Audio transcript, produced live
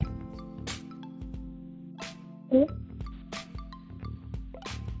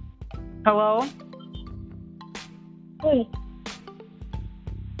Hello? Hey.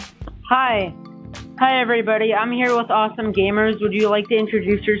 Hi. Hi, everybody. I'm here with Awesome Gamers. Would you like to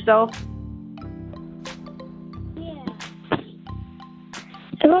introduce yourself? Yeah.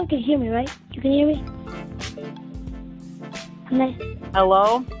 Everyone can hear me, right? You can hear me?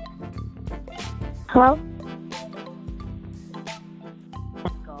 Hello? Hello?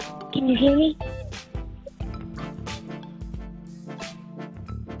 Can you hear me?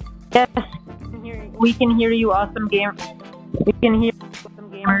 Yes. We can hear you, Awesome Gamer. We can hear you,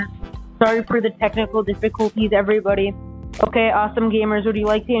 Awesome Gamers. Sorry for the technical difficulties, everybody. Okay, Awesome Gamers, would you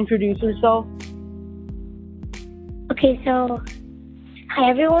like to introduce yourself? Okay, so hi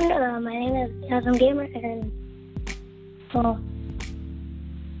everyone. My name is Awesome Gamer, and well,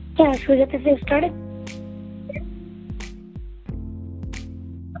 yeah, should we get this thing started?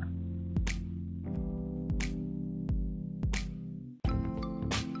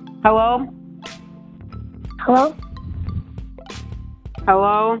 Hello? Hello?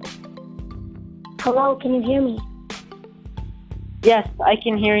 Hello? Hello, can you hear me? Yes, I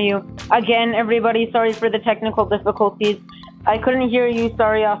can hear you. Again, everybody, sorry for the technical difficulties. I couldn't hear you.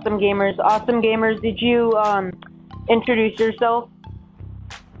 Sorry, Awesome Gamers. Awesome Gamers, did you introduce yourself?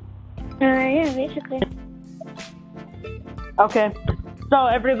 Yeah, basically. Okay. So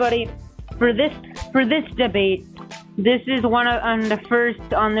everybody, for this debate, this is one on the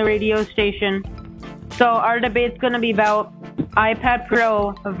first on the radio station. So our debate's going to be about iPad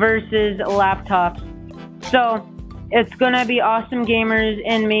Pro versus laptops. So it's going to be Awesome Gamers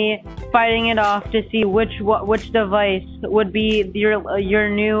and me fighting it off to see which device would be your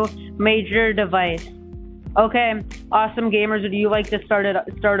new major device. Okay, Awesome Gamers, would you like to start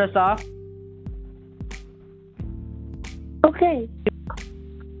us off? Okay.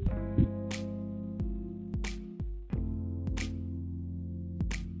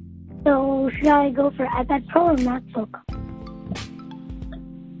 So should I go for iPad Pro or MacBook?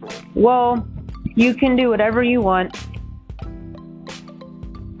 Well, you can do whatever you want.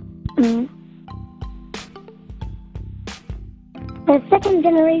 The second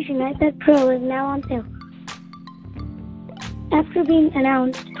generation iPad Pro is now on sale. After being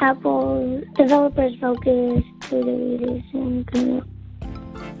announced, Apple developers focused to the reducing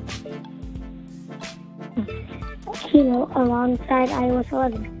alongside iOS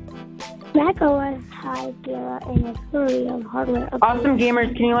 11. macOS has in a flurry of hardware updates. Awesome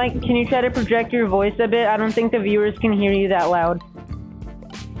Gamers, can you try to project your voice a bit? I don't think the viewers can hear you that loud.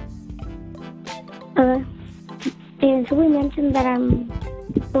 And should we mention that I'm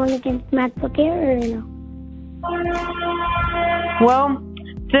going against MacBook Air or no? Well,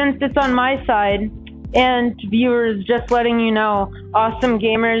 since it's on my side, and viewers, just letting you know, Awesome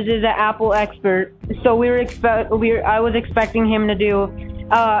Gamers is an Apple expert, so I was expecting him to do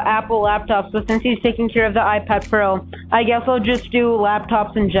Apple laptops, but since he's taking care of the iPad Pro, I guess I'll just do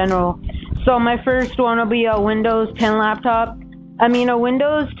laptops in general. So my first one will be a Windows 10 laptop. A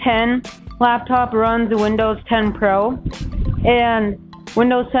Windows 10 laptop runs Windows 10 Pro, and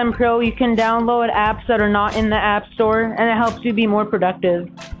Windows 10 Pro, you can download apps that are not in the App Store, and it helps you be more productive.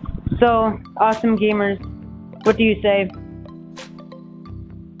 So, Awesome Gamers, what do you say?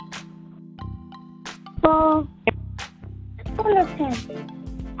 Well, Windows 10.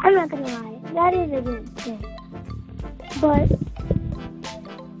 I'm not gonna lie, that is a good thing. But,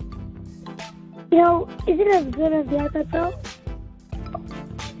 is it as good as the iPad Pro?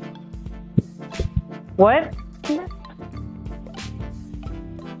 What?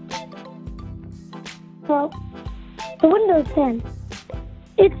 Well, the Windows 10,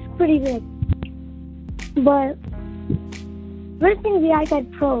 it's pretty good. But versus the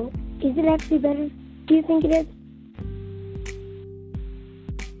iPad Pro, is it actually better? Do you think it is?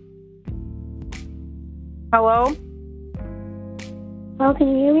 Hello? Well, can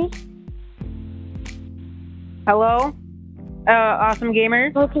you hear me? Hello? Awesome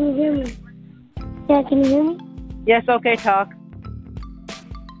Gamers? Well, can you hear me? Yeah, can you hear me? Yes, okay, talk.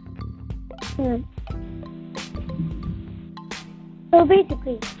 So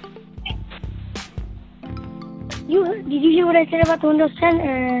basically, did you hear what I said about the Windows 10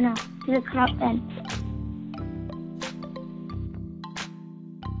 or no? Did it cut out then?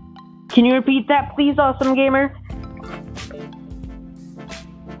 Can you repeat that, please, Awesome Gamer?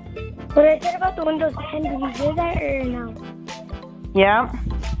 What I said about the Windows 10, did you hear that or no? Yeah.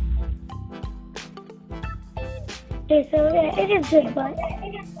 Okay, so yeah, it is good, but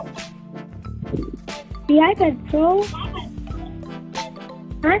the iPad Pro,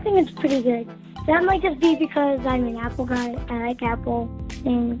 I think it's pretty good. That might just be because I'm an Apple guy. I like Apple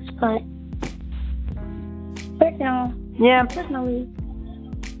things, but So, Yeah, personally,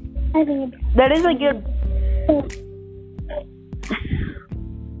 I think that is a good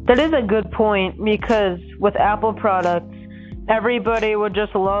that is a good point because with Apple products, everybody would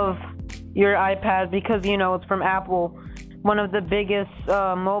just love your iPad because it's from Apple, one of the biggest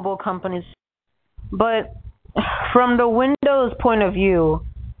mobile companies. But from the Windows point of view,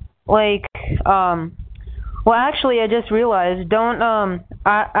 like well, actually, I just realized, don't the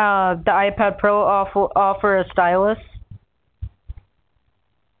iPad Pro offer a stylus?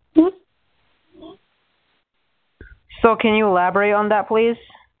 what So can you elaborate on that, please?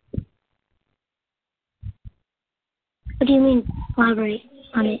 do you mean elaborate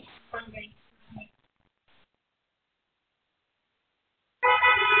on it?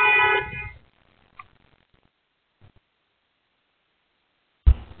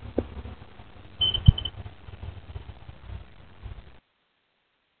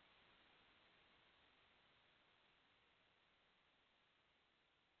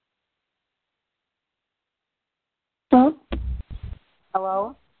 So,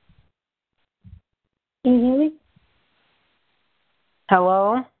 Hello? can you hear me?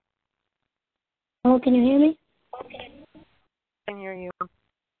 Hello? Oh, can you hear me? I can hear you.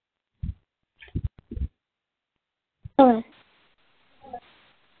 Okay.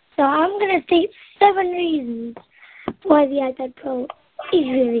 So I'm gonna state 7 reasons why the iPad Pro is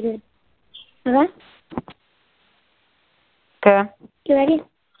really good. Okay? Okay. You ready?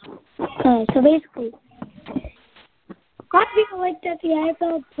 Okay, so basically, a lot of people like that the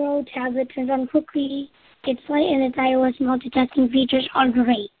iPad Pro tablet turns on quickly. It's light and its iOS multitasking features are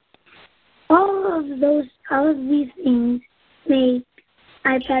great. All of these things make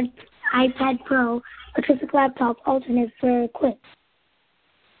iPad Pro a terrific laptop alternate for quick,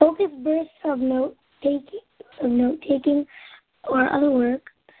 focused bursts of note taking, or other work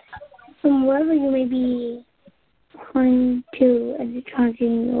from wherever you may be going to electronic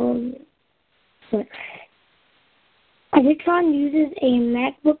or Editron uses a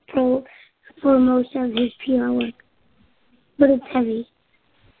MacBook Pro for most of his PR work, but it's heavy.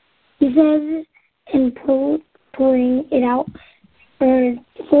 He says, and pulling it out for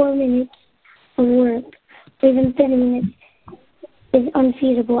 4 minutes of work, or even 30 minutes, is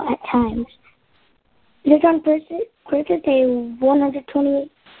unfeasible at times. Editron purchased a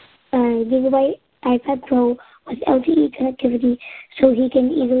 120 gigabyte iPad Pro with LTE connectivity so he can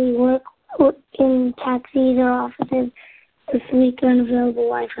easily work in taxis or offices with weak or unavailable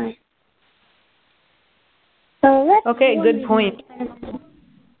Wi-Fi. So that's Okay, good point.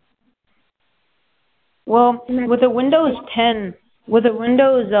 Well, with a Windows 10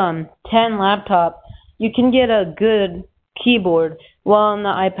 laptop, you can get a good keyboard. While on the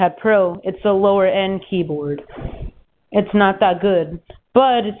iPad Pro, it's a lower end keyboard. It's not that good,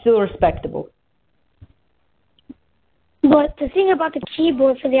 but it's still respectable. But the thing about the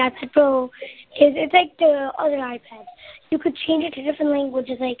keyboard for the iPad Pro is it's like the other iPads. You could change it to different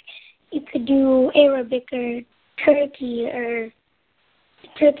languages, like you could do Arabic or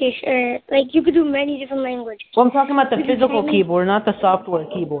Turkish, or like you could do many different languages. Well, I'm talking about the physical keyboard, not the software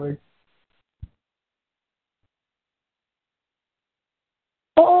keyboard.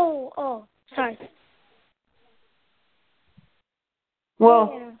 Oh, sorry.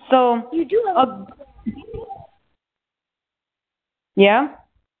 Well, Yeah. so You do have yeah?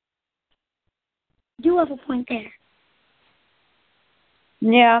 a point there.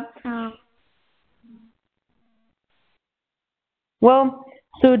 Yeah. Well,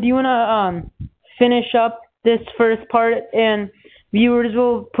 so do you want to finish up this first part, and viewers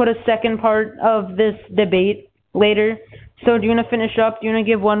will put a second part of this debate later? So do you want to finish up? Do you want to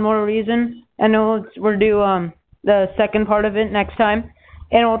give one more reason? And then we'll do the second part of it next time,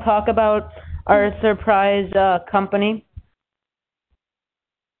 and we'll talk about our surprise company.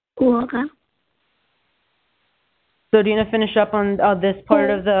 Cool, okay. So do you want to finish up on this part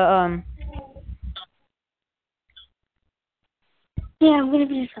of the Yeah, I'm gonna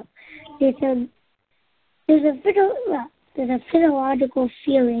finish up. There's a physiological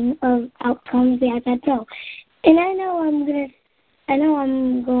feeling of outcomes the iPad Pro, and I know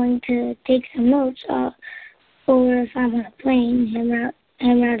I'm going to take some notes, or if I'm on a plane, hammer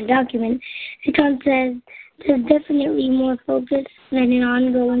out a document. It says there's definitely more focus than an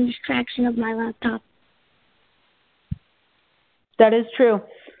ongoing distraction of my laptop. That is true.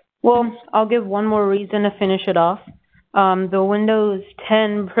 Well, I'll give one more reason to finish it off. The Windows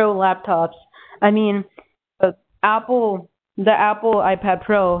 10 Pro laptops. I mean, the Apple iPad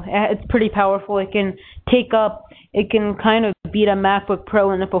Pro, it's pretty powerful. It can kind of beat a MacBook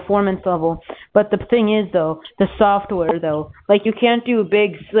Pro in the performance level. But the thing is, though, the software, though, like you can't do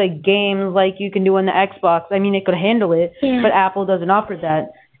big like games like you can do on the Xbox. I mean, it could handle it, Yeah. but Apple doesn't offer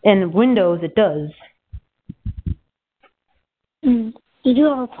that. And Windows, it does. You do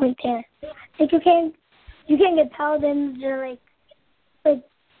have a point there. Like you can't get Paladins or like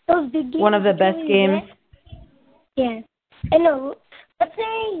those big games. One of the best games. Yeah. I know. Let's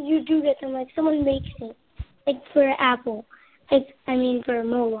say you do get them, like someone makes it, like for Apple, for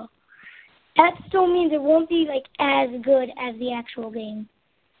mobile. That still means it won't be like as good as the actual game.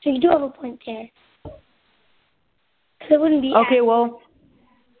 So you do have a point there. So it wouldn't be.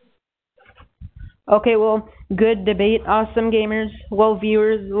 Okay, well, good debate, awesome gamers. Well,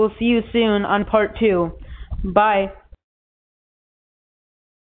 viewers, we'll see you soon on part 2. Bye.